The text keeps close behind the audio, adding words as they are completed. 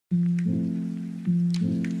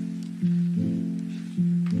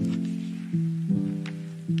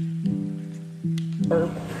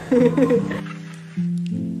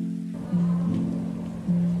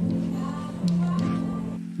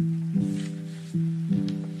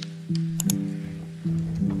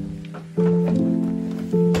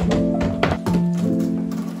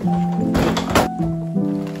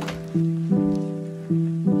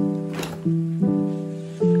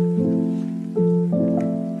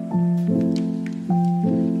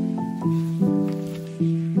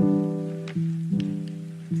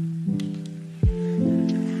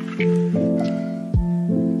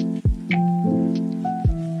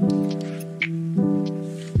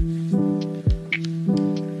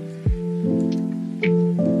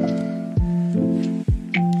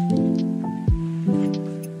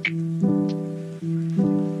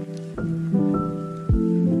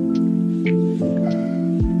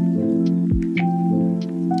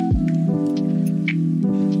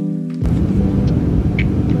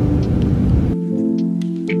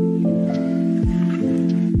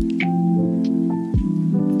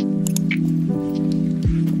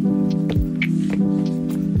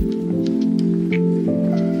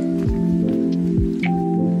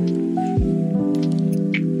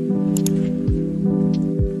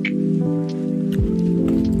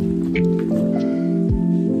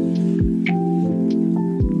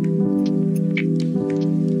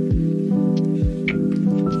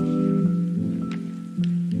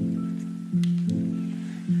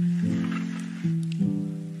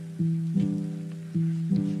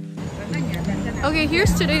Okay,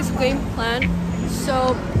 here's today's game plan.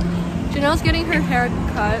 So, Janelle's getting her hair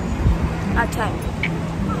cut at 10.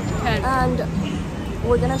 And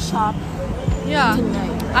we're gonna shop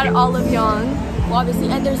tonight at Olive Young. Well, obviously,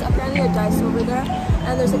 and there's apparently a Dice over there,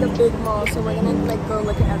 and there's like a big mall, so we're gonna like go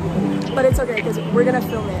look at everything. But it's okay because we're gonna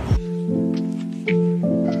film it.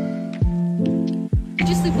 Did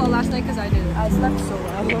you sleep well last night? Because I did. I slept so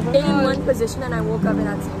well. In one position, and I woke up in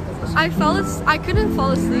that same position. I couldn't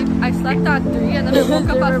fall asleep. I slept at 3, and then I woke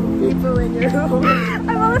up there at. Were people in your room.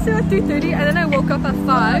 I fell asleep at 3:30, and then I woke up at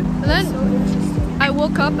 5. And then so interesting. I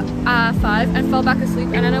woke up at 5 and fell back asleep,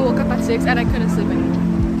 and then I woke up at 6 and I couldn't sleep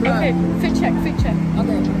anymore. Okay, fit check.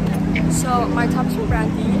 Okay. So my tops are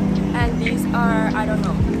Brandy, and these are I don't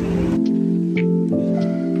know.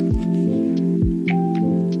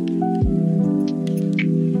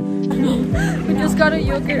 We just got a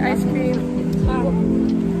yogurt ice cream.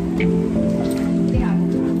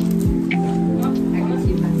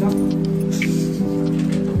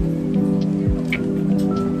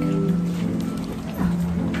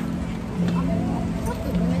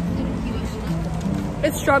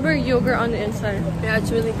 It's strawberry yogurt on the inside. Yeah,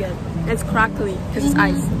 it's really good. It's crackly because it's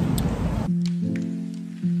ice.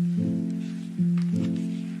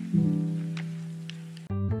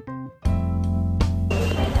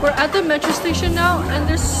 We're at the metro station now, and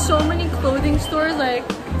there's so many clothing stores. Like,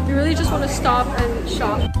 you really just want to stop and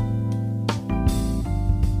shop.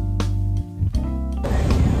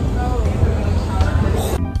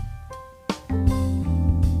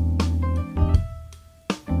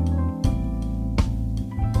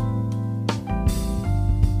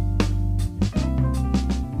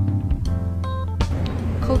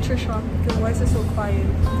 Culture shock. Why is it so quiet?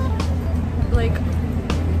 Like,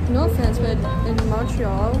 no offense, but in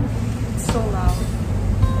Montreal, it's so loud.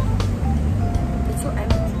 It's so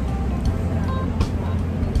empty.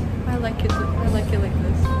 I like it like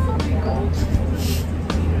this.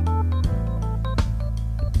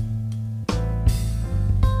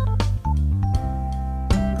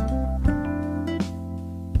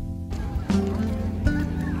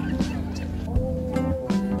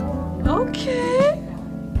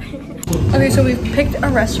 Okay, so we picked a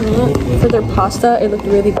restaurant for their pasta. It looked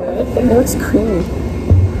really good. It looks creamy.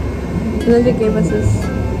 And then they gave us this.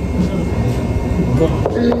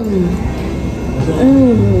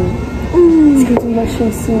 It's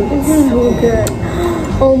mushroom soup. It's so good.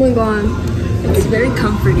 Oh my god. It's very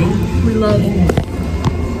comforting. We love it.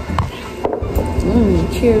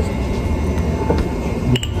 Cheers.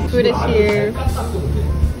 Food is here.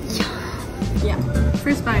 Yeah.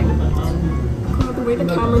 First bite. The way the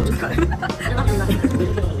camera just got it.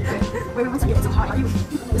 Wait, once we get so hot, are you?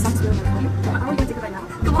 This sounds really nice. I'm only gonna take it right now.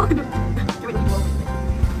 Come on.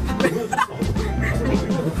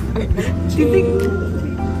 Do you think?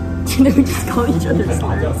 Should we just call each other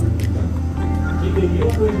slurs?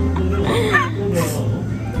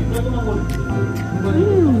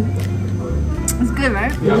 It's good,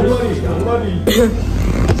 right?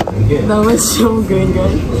 That was so good,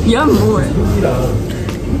 guys. You have more.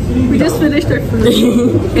 We just finished our food.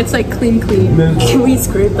 It's like clean. Can we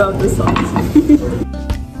scrape out the sauce?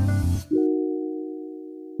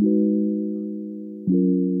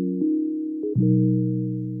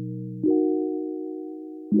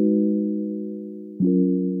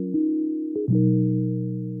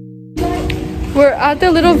 We're at the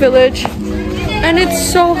little village and it's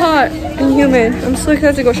so hot and humid. I'm so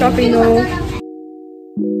excited to go shopping though.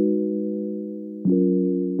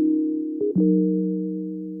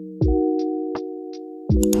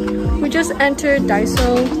 We just entered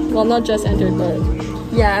Daiso. Well, not just entered, but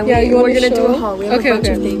yeah, we're gonna do a haul. We have a bunch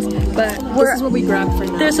of things, but this is what we grabbed for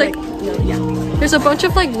now. There's like there's a bunch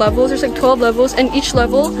of like levels. There's like 12 levels, and each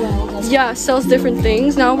level sells different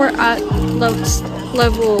things. Now we're at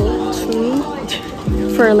level 2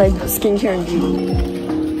 for like skincare and beauty.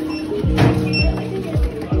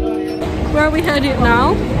 Where are we headed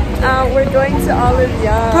now? We're going to Olive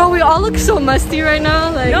Young. Bro, we all look so musty right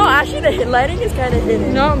now. Like, no, actually the lighting is kind of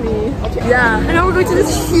hidden. Not me. Okay. Yeah. And now we're going to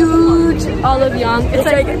this huge Olive Young. It's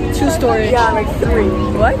like 2 stories. Yeah, like 3.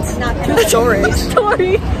 What? Not 2 stories.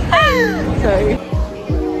 Sorry. Sorry.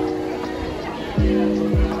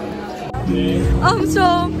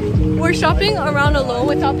 So we're shopping around alone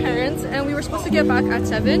without parents, and we were supposed to get back at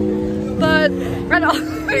 7, but at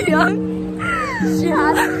Olive Young, she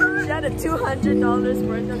had a $200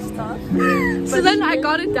 worth of stuff. So then I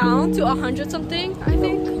got it down to 100 something, I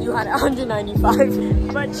think. You had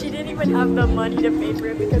 195, but she didn't even have the money to pay for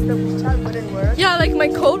it because the WeChat wouldn't work. Yeah, like my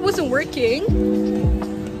code wasn't working.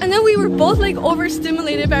 And then we were both like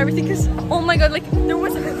overstimulated by everything because, oh my god, like there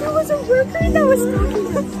was a worker that was talking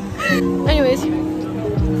to us. Anyways,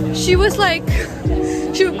 she was like,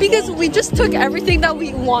 because we just took everything that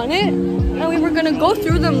we wanted and we were gonna go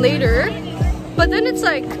through them later. But then it's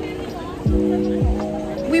like,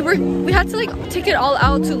 we had to like take it all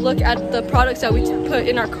out to look at the products that we put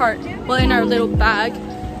in our cart, well, in our little bag.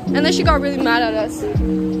 And then she got really mad at us.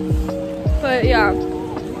 But yeah,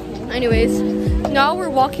 anyways, now we're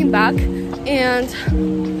walking back and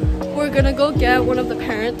we're gonna go get one of the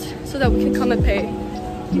parents so that we can come and pay.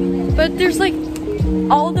 But there's like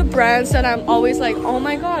all the brands that I'm always like, oh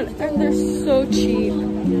my god, and they're so cheap.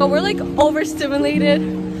 But we're like overstimulated,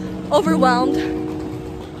 overwhelmed.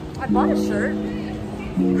 I bought a shirt.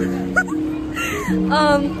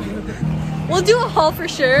 We'll do a haul for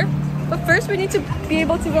sure, but first we need to be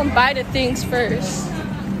able to go and buy the things first.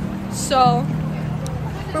 So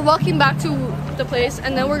we're walking back to the place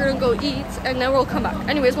and then we're gonna go eat and then we'll come back.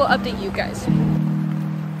 Anyways, we'll update you guys.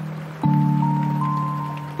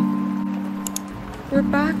 We're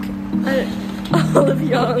back at Olive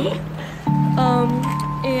Young,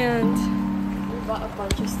 and we bought a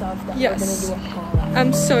bunch of stuff that yes, we're gonna do a haul at.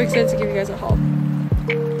 I'm so excited to give you guys a haul.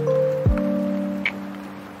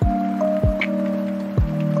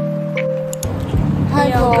 Hi,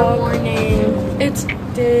 good morning. It's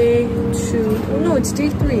day 2. No, it's day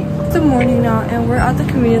 3. It's the morning now, and we're at the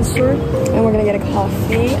convenience store, and we're gonna get a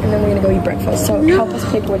coffee, and then we're gonna go eat breakfast. So help us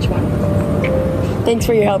pick which one. Thanks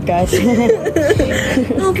for your help, guys.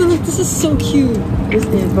 No, but look, this is so cute. This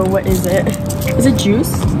is, but what is it? Is it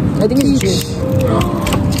juice? I think it's juice.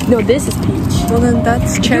 No, this is peach. Well, then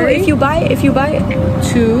that's cherry. No, if you buy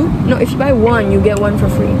 2, no, if you buy 1, you get 1 for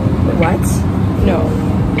free. What? No.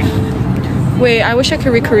 Wait, I wish I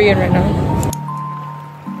could read Korean right now.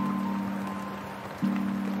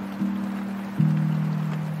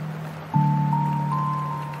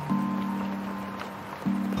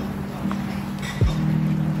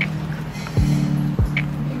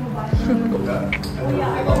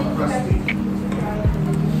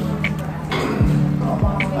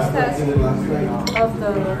 Of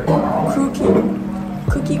the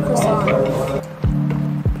cookie croissant.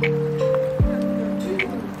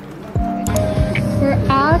 We're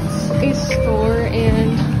at a store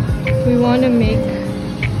and we want to make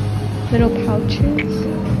little pouches.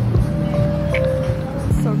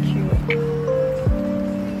 So cute.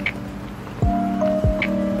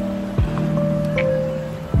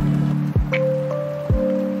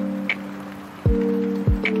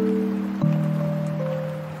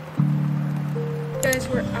 Guys,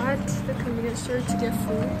 we're at the convenience store to get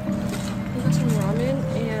food. We got some ramen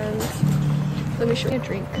and let me show you a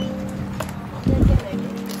drink.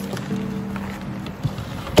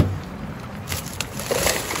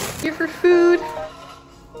 Here for food.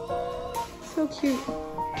 So cute.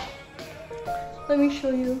 Let me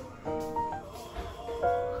show you.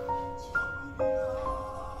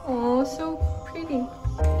 Oh, so pretty.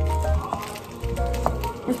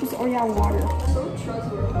 We're supposed to, oh yeah, water. So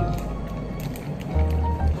trustworthy.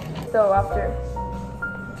 So after.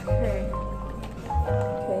 Okay.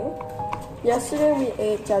 Yesterday we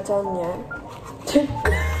ate jjajangmyeon.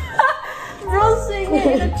 Bro, saying it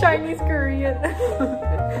in a Chinese Korean.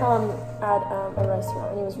 At a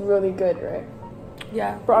restaurant. It was really good, right?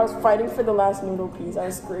 Yeah. Bro, I was fighting for the last noodle piece. I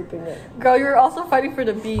was scraping it. Girl, you were also fighting for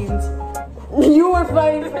the beans. You were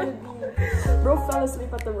fighting for the beef. Bro fell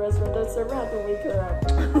asleep at the restaurant. The server had to wake her up.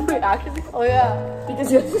 Wait, actually? Oh yeah.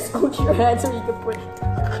 Because you had to scoot your head so you could put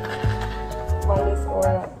minus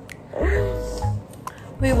aura.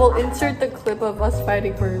 We will insert the clip of us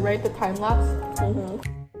fighting for you, right? The time lapse.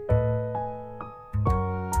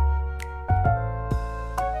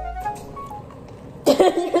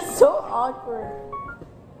 You're so awkward.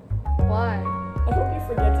 Why? I hope you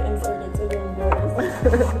forget to insert it so you're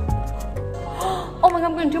embarrassed. Oh my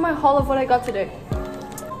god, I'm gonna do my haul of what I got today.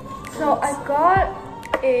 So I got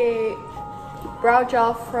a brow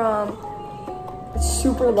gel from It's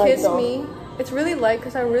super light Kiss though. Me. It's really light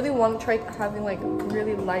because I really want to try having like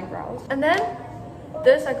really light brows. And then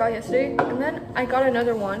this I got yesterday, and then I got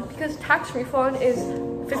another one because tax refund is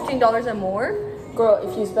 $15 and more. Girl,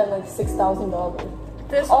 if you spend like $6,000.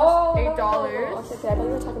 This was $8. Okay, I thought you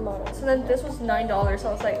were talking about it. So then this was $9, so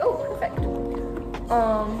I was like, oh, perfect.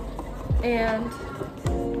 And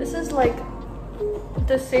this is like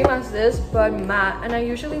the same as this, but matte. And I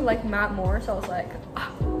usually like matte more, so I was like,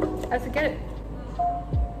 I have to get it.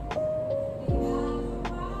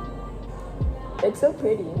 It's so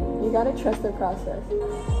pretty. You gotta trust the process.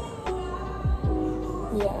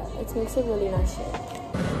 Yeah, it makes a really nice shape.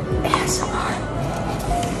 ASMR.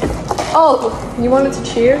 Oh, you wanted to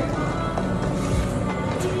cheer?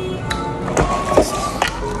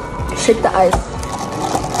 Shake the ice.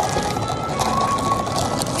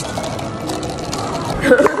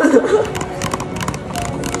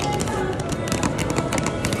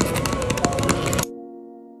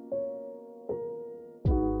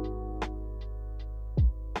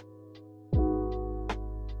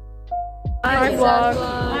 Hi vlog.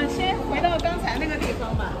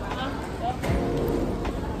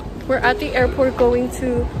 We're at the airport going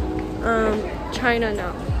to China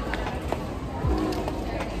now.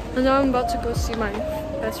 And now I'm about to go see my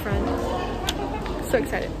best friend. So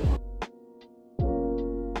excited.